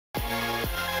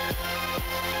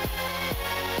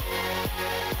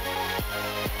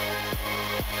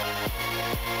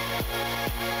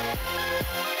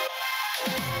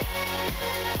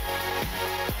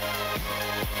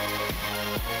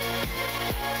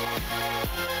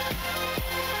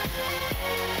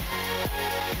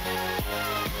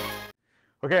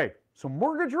Okay, so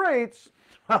mortgage rates,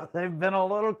 well, they've been a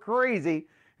little crazy.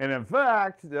 And in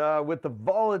fact, with the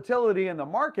volatility in the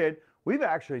market, we've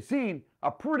actually seen a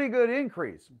pretty good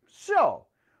increase. So,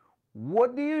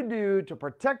 what do you do to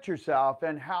protect yourself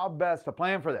and how best to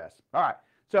plan for this? All right,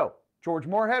 so George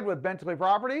Moorhead with Bentley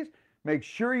Properties. Make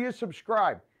sure you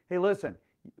subscribe. Hey, listen,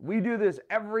 we do this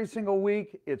every single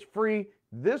week. It's free.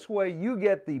 This way you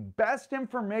get the best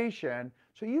information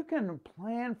so you can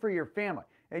plan for your family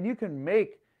and you can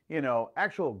make,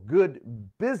 actual good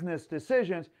business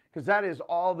decisions, because that is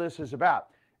all this is about.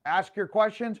 Ask your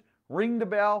questions, ring the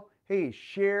bell, hey,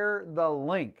 share the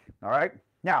link. All right.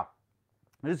 Now,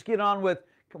 let's get on with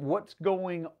what's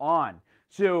going on.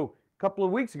 So a couple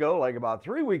of weeks ago, like about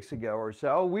 3 weeks ago or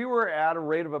so, we were at a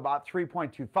rate of about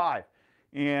 3.25.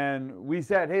 And we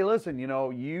said, hey, listen,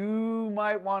 you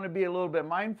might want to be a little bit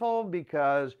mindful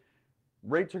because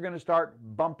rates are going to start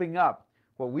bumping up.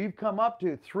 Well, we've come up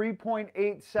to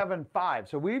 3.875.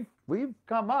 So we've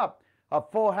come up a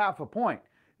full half a point,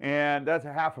 and that's a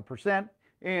 0.5%.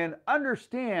 And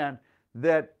understand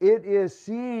that it is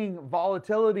seeing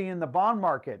volatility in the bond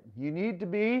market. You need to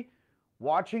be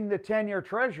watching the 10-year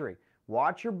Treasury.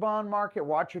 Watch your bond market,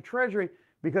 watch your Treasury,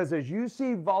 because as you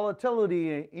see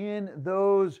volatility in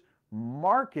those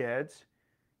markets,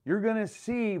 you're going to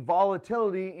see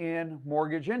volatility in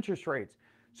mortgage interest rates.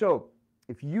 So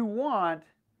if you want,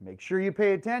 make sure you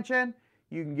pay attention.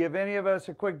 You can give any of us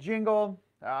a quick jingle.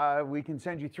 We can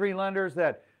send you 3 lenders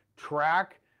that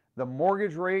track the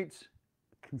mortgage rates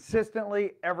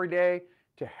consistently every day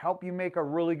to help you make a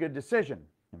really good decision.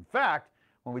 In fact,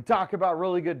 when we talk about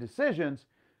really good decisions,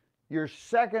 your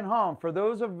second home, for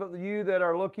those of you that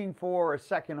are looking for a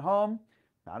second home,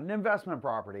 not an investment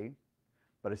property,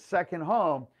 but a second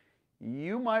home,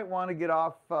 you might want to get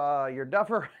off your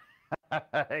duffer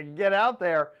and get out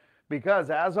there, because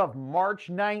as of March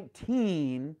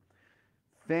 19,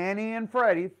 Fannie Mae and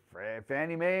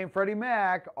Freddie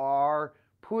Mac are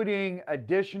putting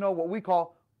additional what we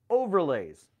call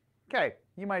overlays. Okay,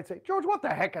 you might say, George, what the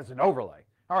heck is an overlay?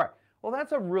 All right, well,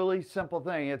 that's a really simple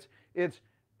thing. It's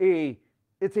a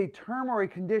term or a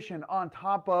condition on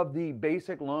top of the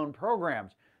basic loan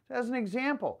programs. So as an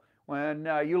example, when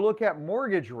you look at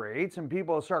mortgage rates and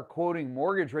people start quoting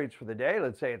mortgage rates for the day,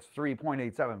 let's say it's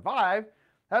 3.875,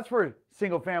 that's for a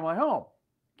single family home.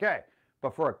 Okay,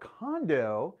 but for a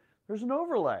condo, there's an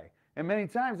overlay. And many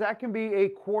times that can be a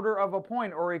 1/4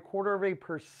 point or a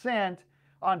 1/4%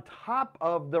 on top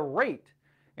of the rate.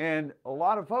 And a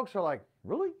lot of folks are like,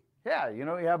 really? Yeah, you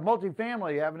have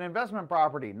multifamily, you have an investment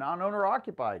property, non-owner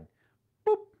occupied.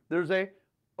 Boop, there's a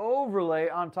overlay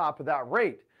on top of that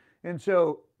rate. And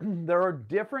so there are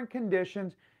different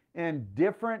conditions and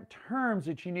different terms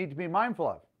that you need to be mindful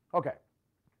of. Okay,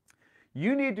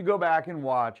 you need to go back and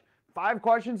watch 5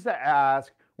 questions to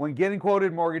ask when getting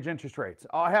quoted mortgage interest rates.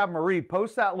 I'll have Marie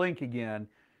post that link again.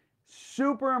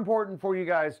 Super important for you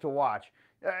guys to watch.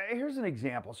 Here's an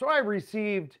example. So I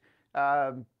received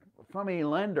from a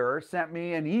lender, sent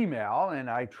me an email, and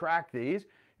I track these,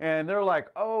 and they're like,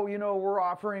 oh, we're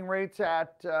offering rates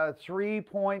at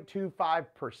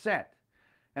 3.25%.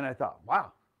 And I thought,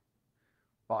 wow,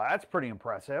 well, that's pretty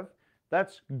impressive.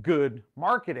 That's good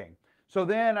marketing. So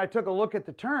then I took a look at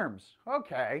the terms.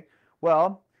 Okay,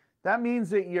 well, that means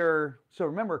that so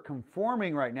remember,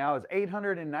 conforming right now is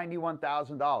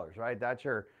 $891,000, right? That's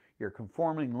your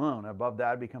conforming loan. Above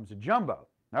that becomes a jumbo.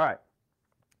 All right.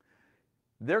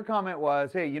 Their comment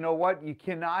was, hey, you know what? You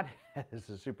cannot, this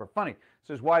is super funny.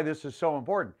 This is why this is so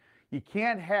important. You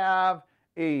can't have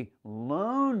a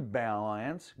loan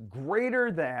balance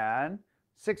greater than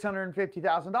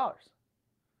 $650,000.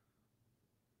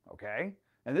 Okay?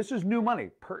 And this is new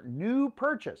money, new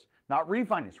purchase, not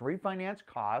refinance. Refinance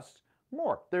costs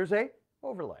more. There's a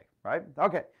overlay, right?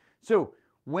 Okay. So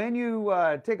when you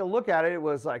take a look at it, it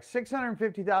was like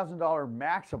 $650,000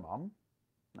 maximum.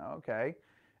 Okay.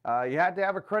 You had to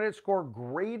have a credit score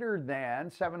greater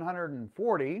than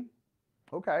 740.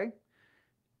 Okay.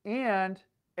 And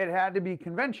it had to be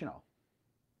conventional.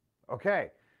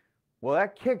 Okay. Well,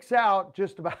 that kicks out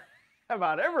just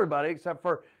about everybody, except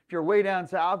for if you're way down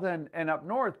south and up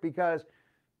north, because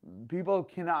people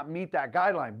cannot meet that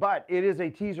guideline. But it is a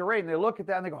teaser rate, and they look at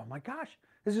that and they go, oh my gosh,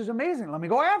 this is amazing. Let me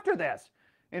go after this.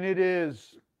 And it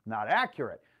is not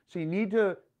accurate. So you need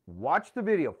to watch the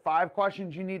video. 5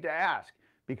 questions you need to ask,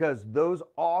 because those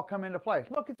all come into play.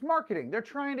 Look, it's marketing. They're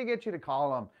trying to get you to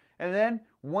call them. And then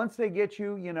once they get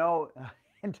you,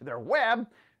 into their web,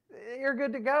 you're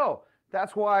good to go.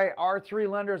 That's why our 3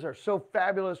 lenders are so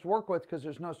fabulous to work with, because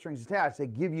there's no strings attached. They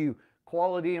give you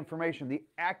quality information, the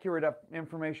accurate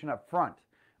information up front.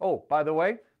 Oh, by the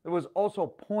way, there was also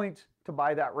points to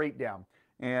buy that rate down.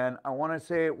 And I want to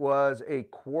say it was 1/4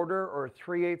 or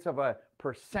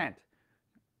 3/8%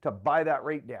 to buy that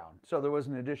rate down. So there was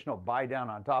an additional buy down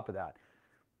on top of that.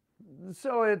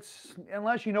 So it's,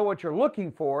 unless you know what you're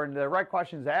looking for and the right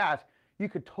questions to ask, you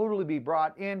could totally be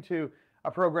brought into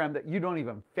a program that you don't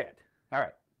even fit. All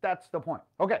right, that's the point.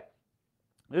 Okay,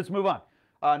 let's move on.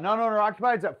 Non-owner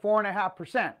occupied is at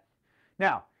 4.5%.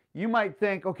 Now, you might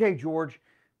think, okay, George,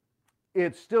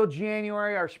 it's still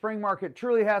January. Our spring market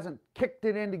truly hasn't kicked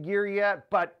it into gear yet,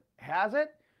 but has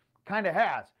it? Kind of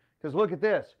has, because look at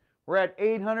this. We're at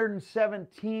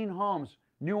 817 homes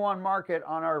new on market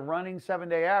on our running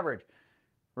 7-day average.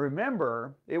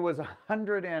 Remember, it was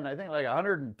 100 and I think like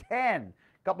 110 a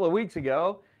couple of weeks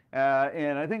ago,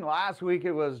 and I think last week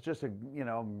it was just a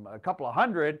couple of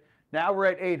hundred. Now we're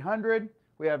at 800.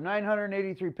 We have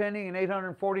 983 pending and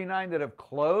 849 that have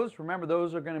closed. Remember,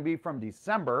 those are going to be from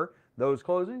December, those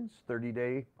closings,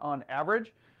 30-day on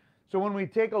average. So when we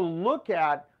take a look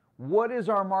at what is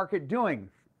our market doing,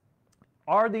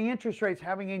 are the interest rates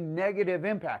having a negative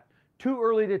impact? Too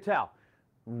early to tell.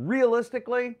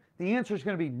 Realistically, the answer is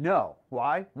going to be no.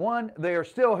 Why? One, they are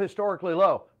still historically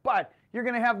low, but you're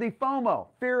going to have the FOMO,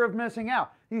 fear of missing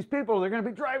out. These people, they're going to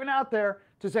be driving out there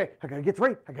to say, I got to get the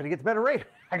rate, I got to get the better rate,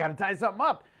 I got to tie something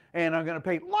up, and I'm going to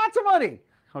pay lots of money.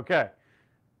 Okay,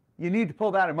 you need to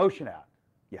pull that emotion out.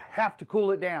 You have to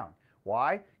cool it down.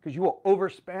 Why? Because you will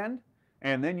overspend,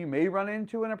 and then you may run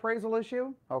into an appraisal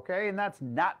issue, okay, and that's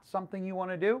not something you want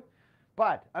to do.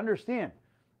 But understand,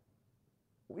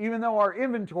 even though our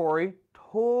inventory,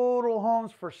 total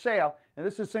homes for sale, and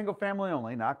this is single family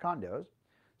only, not condos,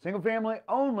 single family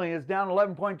only is down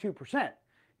 11.2%.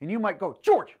 And you might go,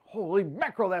 George, holy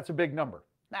mackerel, that's a big number.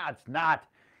 No, it's not,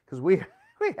 because we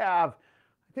have,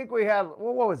 I think we have,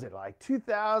 well, what was it, like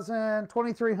 2,000,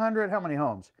 2,300, how many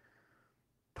homes?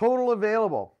 Total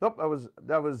available, oh,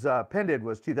 that was pended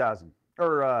was 2,000,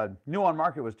 or new on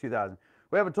market was 2,000.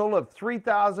 We have a total of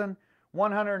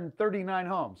 3,139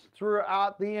 homes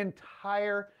throughout the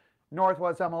entire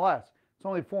Northwest MLS. It's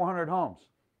only 400 homes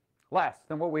less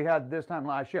than what we had this time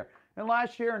last year. And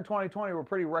last year in 2020 were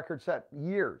pretty record set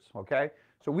years, okay?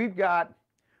 So we've got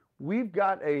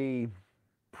a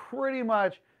pretty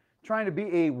much trying to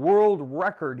be a world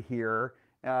record here,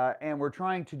 and we're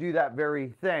trying to do that very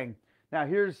thing. Now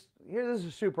this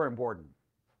is super important.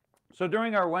 So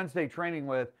during our Wednesday training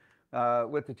with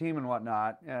the team and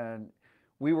whatnot, and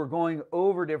we were going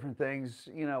over different things.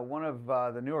 One of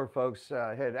the newer folks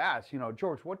had asked,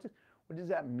 George, what does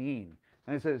that mean?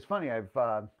 And I said, it's funny, I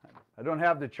don't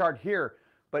have the chart here,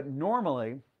 but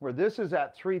normally, where this is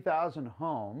at 3,000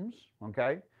 homes,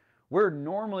 okay, we're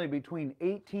normally between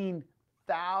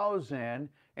 18,000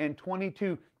 and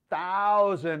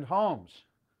 22,000 homes.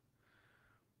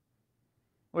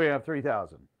 We have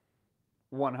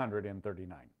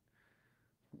 3,139.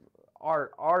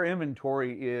 Our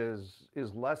inventory is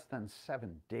less than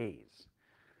 7 days.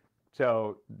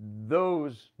 So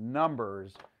those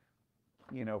numbers,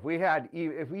 if we had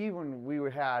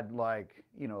like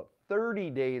 30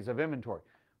 days of inventory,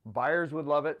 buyers would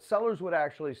love it. Sellers would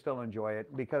actually still enjoy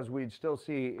it because we'd still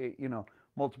see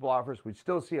multiple offers. We'd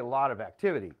still see a lot of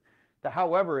activity. The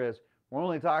however is, we're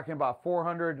only talking about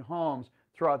 400 homes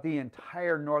throughout the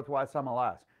entire Northwest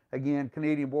MLS. Again,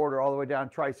 Canadian border all the way down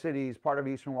Tri-Cities, part of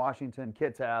Eastern Washington,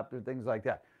 Kitsap, and things like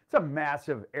that. It's a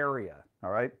massive area,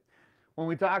 all right? When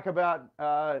we talk about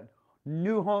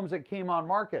new homes that came on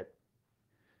market,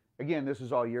 again, this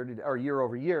is all year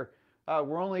over year,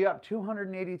 we're only up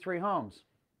 283 homes.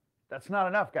 That's not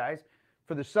enough, guys.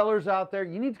 For the sellers out there,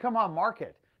 you need to come on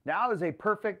market. Now is a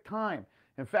perfect time.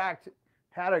 In fact,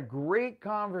 had a great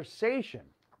conversation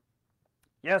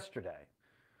yesterday.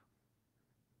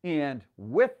 And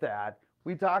with that,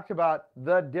 we talked about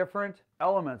the different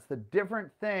elements, the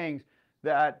different things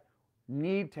that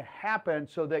need to happen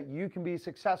so that you can be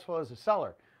successful as a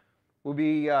seller. We'll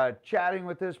be chatting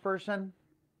with this person,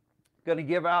 going to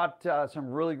give out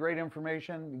some really great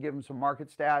information, give them some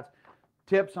market stats,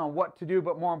 tips on what to do,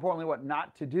 but more importantly, what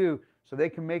not to do so they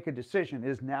can make a decision.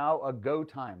 Is now a go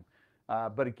time.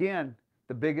 But again,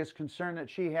 the biggest concern that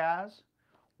she has,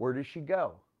 where does she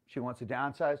go? She wants to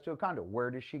downsize to a condo.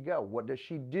 Where does she go? What does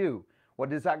she do?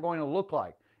 What is that going to look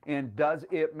like? And does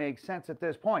it make sense at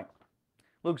this point?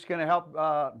 Luke's going to help.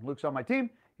 Luke's on my team.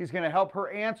 He's going to help her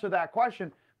answer that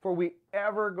question before we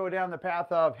ever go down the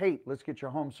path of, hey, let's get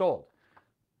your home sold.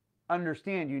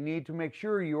 Understand, you need to make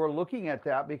sure you're looking at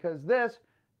that because this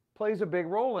plays a big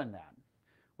role in that.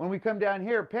 When we come down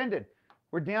here, pended,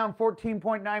 we're down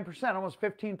 14.9%, almost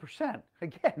 15%.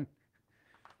 Again,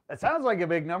 that sounds like a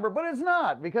big number, but it's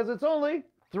not because it's only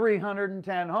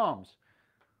 310 homes.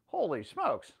 holy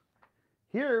smokes.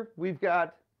 Here we've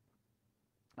got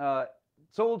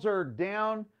solds are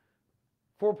down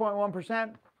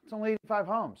 4.1%. It's only 85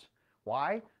 homes.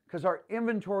 Why? Because our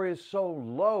inventory is so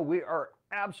low. We are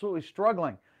absolutely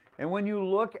struggling. And when you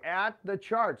look at the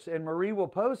charts, and Marie will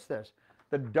post this,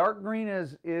 the dark green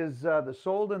is the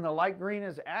sold and the light green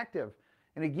is active.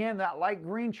 And again, that light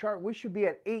green chart, we should be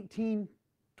at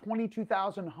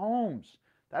 22,000 homes.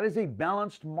 That is a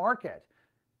balanced market.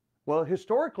 Well,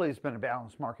 historically, it's been a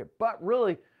balanced market, but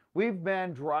really, we've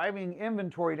been driving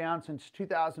inventory down since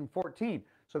 2014.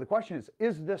 So the question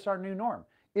is this our new norm?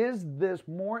 Is this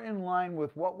more in line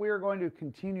with what we are going to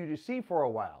continue to see for a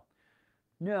while?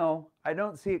 No, I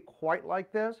don't see it quite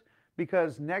like this,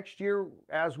 because next year,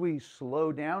 as we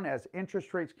slow down, as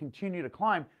interest rates continue to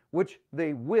climb, which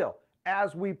they will,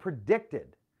 as we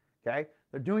predicted, okay?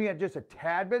 They're doing it just a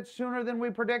tad bit sooner than we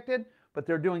predicted, but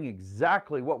they're doing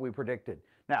exactly what we predicted.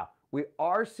 Now, we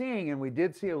are seeing, and we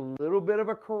did see a little bit of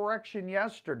a correction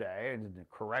yesterday, and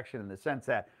a correction in the sense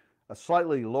that a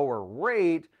slightly lower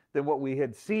rate than what we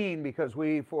had seen, because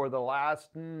we, for the last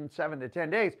 7 to 10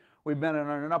 days, we've been on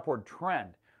an upward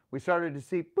trend. We started to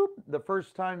see, boop, the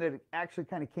first time that it actually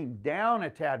kind of came down a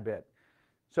tad bit.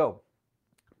 So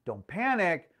don't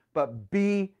panic, but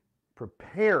be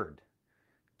prepared.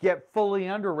 Get fully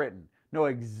underwritten. Know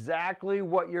exactly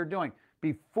what you're doing.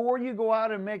 Before you go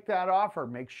out and make that offer,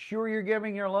 make sure you're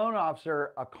giving your loan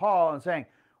officer a call and saying,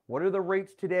 what are the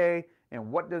rates today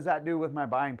and what does that do with my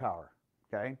buying power?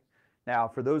 Okay. Now,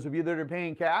 for those of you that are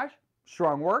paying cash,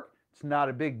 strong work, it's not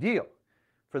a big deal.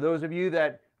 For those of you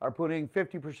that are putting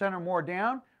 50% or more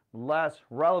down, less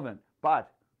relevant.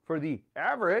 But for the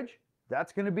average,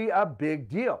 that's going to be a big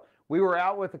deal. We were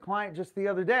out with a client just the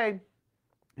other day,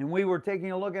 and we were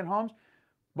taking a look at homes,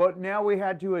 but now we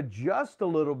had to adjust a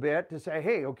little bit to say,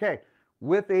 hey, okay,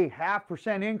 with a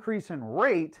 0.5% increase in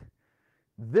rate,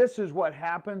 this is what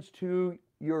happens to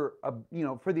your,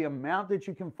 for the amount that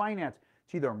you can finance.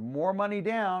 It's either more money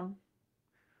down,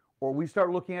 or we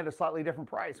start looking at a slightly different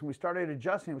price. And we started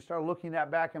adjusting, we started looking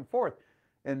at back and forth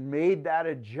and made that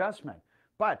adjustment.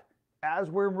 But as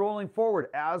we're rolling forward,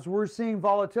 as we're seeing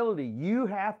volatility, you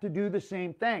have to do the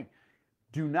same thing.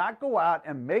 Do not go out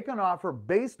and make an offer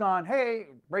based on, hey,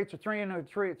 rates are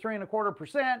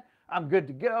 3.25%, I'm good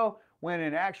to go, when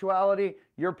in actuality,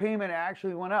 your payment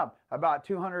actually went up about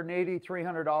 $280,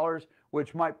 $300,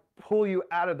 which might pull you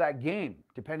out of that game,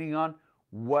 depending on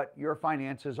what your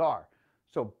finances are.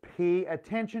 So pay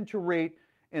attention to rate,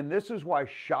 and this is why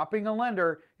shopping a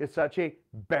lender is such a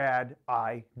bad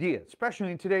idea,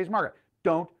 especially in today's market.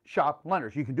 Don't shop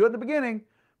lenders. You can do it at the beginning,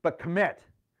 but commit.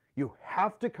 You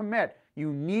have to commit.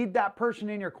 You need that person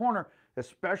in your corner,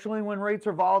 especially when rates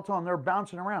are volatile and they're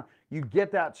bouncing around. You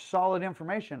get that solid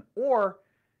information, or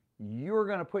you're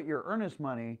going to put your earnest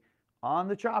money on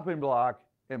the chopping block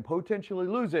and potentially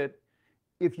lose it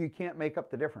if you can't make up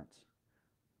the difference.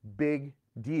 Big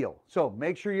deal. So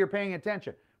make sure you're paying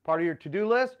attention. Part of your to-do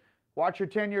list, watch your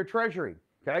 10-year Treasury,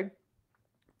 okay?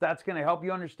 That's going to help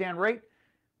you understand rate.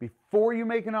 Before you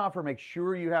make an offer, make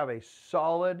sure you have a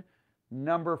solid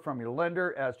number from your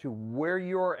lender as to where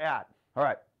you're at. All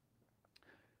right.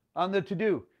 On the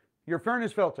to-do, your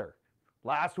furnace filter.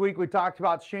 Last week we talked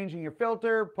about changing your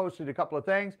filter, posted a couple of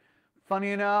things.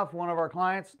 Funny enough, one of our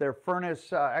clients, their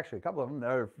furnace, actually a couple of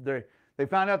them, they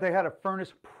found out they had a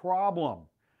furnace problem.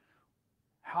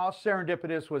 How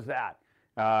serendipitous was that?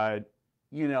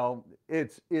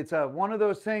 It's one of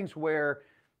those things where,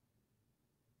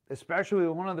 especially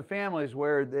with one of the families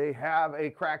where they have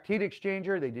a cracked heat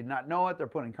exchanger, they did not know it, they're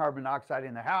putting carbon monoxide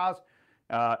in the house,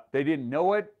 they didn't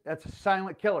know it. That's a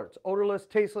silent killer. It's odorless,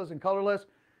 tasteless, and colorless.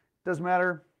 Doesn't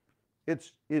matter.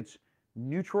 It's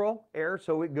neutral air,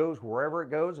 so it goes wherever it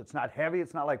goes. It's not heavy.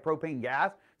 It's not like propane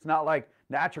gas. It's not like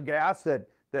natural gas that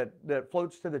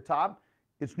floats to the top.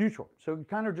 It's neutral, so it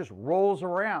kind of just rolls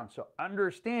around. So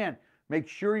understand, make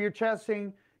sure you're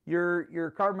testing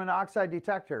your carbon monoxide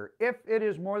detector. If it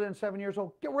is more than 7 years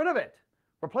old, get rid of it.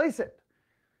 Replace it.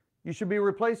 You should be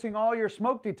replacing all your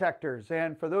smoke detectors.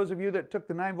 And for those of you that took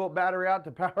the 9-volt battery out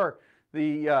to power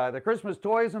the Christmas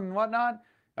toys and whatnot,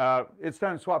 it's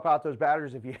time to swap out those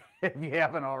batteries if you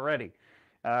haven't already.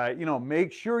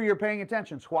 Make sure you're paying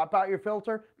attention. Swap out your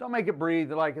filter. Don't make it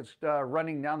breathe like it's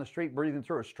running down the street breathing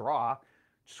through a straw.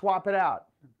 Swap it out.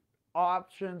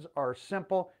 Options are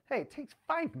simple. Hey, it takes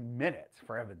 5 minutes,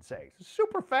 for heaven's sakes. It's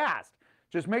super fast.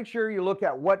 Just make sure you look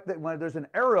at when there's an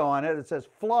arrow on it that says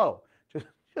flow.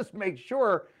 Just make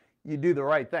sure you do the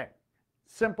right thing.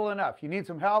 Simple enough. You need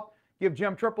some help, give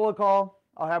Jim Tripple a call.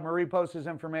 I'll have Marie post his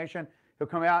information. He'll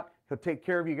come out. He'll take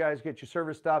care of you guys, get you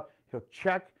serviced up. He'll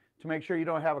check to make sure you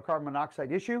don't have a carbon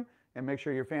monoxide issue and make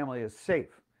sure your family is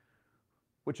safe,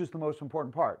 which is the most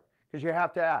important part, because you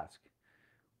have to ask,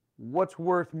 what's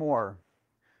worth more,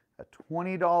 a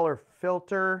 $20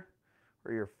 filter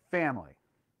or your family?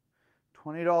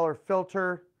 $20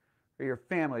 filter or your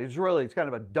family? It's kind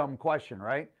of a dumb question,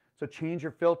 right? So change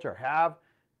your filter.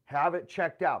 Have it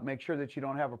checked out. Make sure that you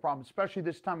don't have a problem, especially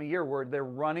this time of year where they're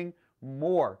running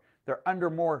more. They're under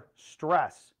more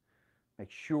stress. Make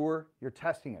sure you're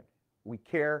testing it. We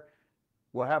care.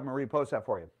 We'll have them repost that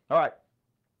for you. All right.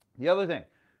 The other thing,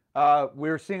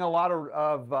 we're seeing a lot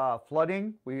of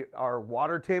flooding. Our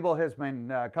water table has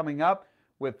been coming up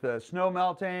with the snow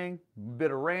melting,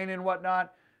 bit of rain and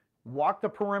whatnot. Walk the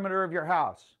perimeter of your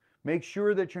house. Make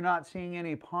sure that you're not seeing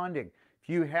any ponding. If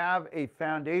you have a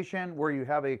foundation where you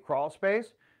have a crawl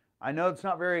space, I know it's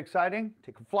not very exciting.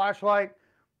 Take a flashlight,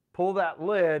 pull that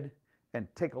lid, and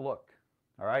take a look.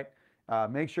 All right.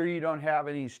 Make sure you don't have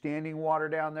any standing water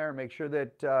down there. Make sure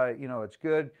that it's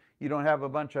good. You don't have a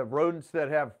bunch of rodents that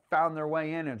have found their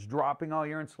way in and it's dropping all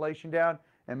your insulation down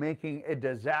and making a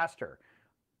disaster.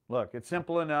 Look, it's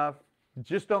simple enough.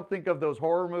 Just don't think of those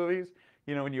horror movies.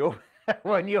 When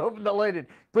you open the lid and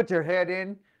put your head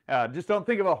in. Just don't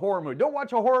think of a horror movie. Don't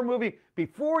watch a horror movie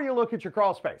before you look at your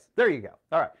crawl space. There you go.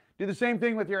 All right. Do the same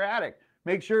thing with your attic.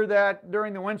 Make sure that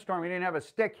during the windstorm you didn't have a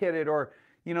stick hit it, or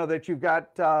that you've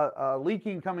got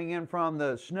leaking coming in from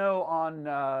the snow on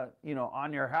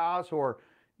on your house, or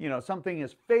something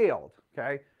has failed.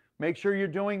 Okay. Make sure you're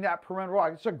doing that perimeter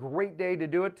walk. It's a great day to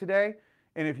do it today.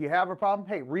 And if you have a problem,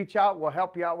 hey, reach out. We'll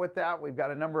help you out with that. We've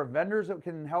got a number of vendors that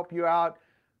can help you out.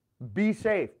 Be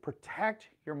safe. Protect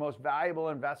your most valuable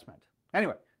investment.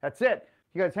 Anyway, that's it.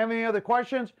 If you guys have any other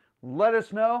questions, let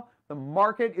us know. The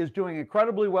market is doing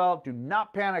incredibly well. Do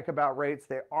not panic about rates.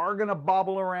 They are going to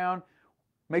bobble around.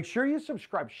 Make sure you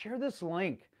subscribe. Share this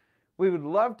link. We would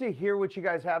love to hear what you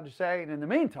guys have to say. And in the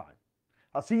meantime,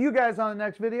 I'll see you guys on the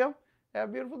next video. Have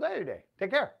a beautiful day today.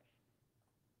 Take care.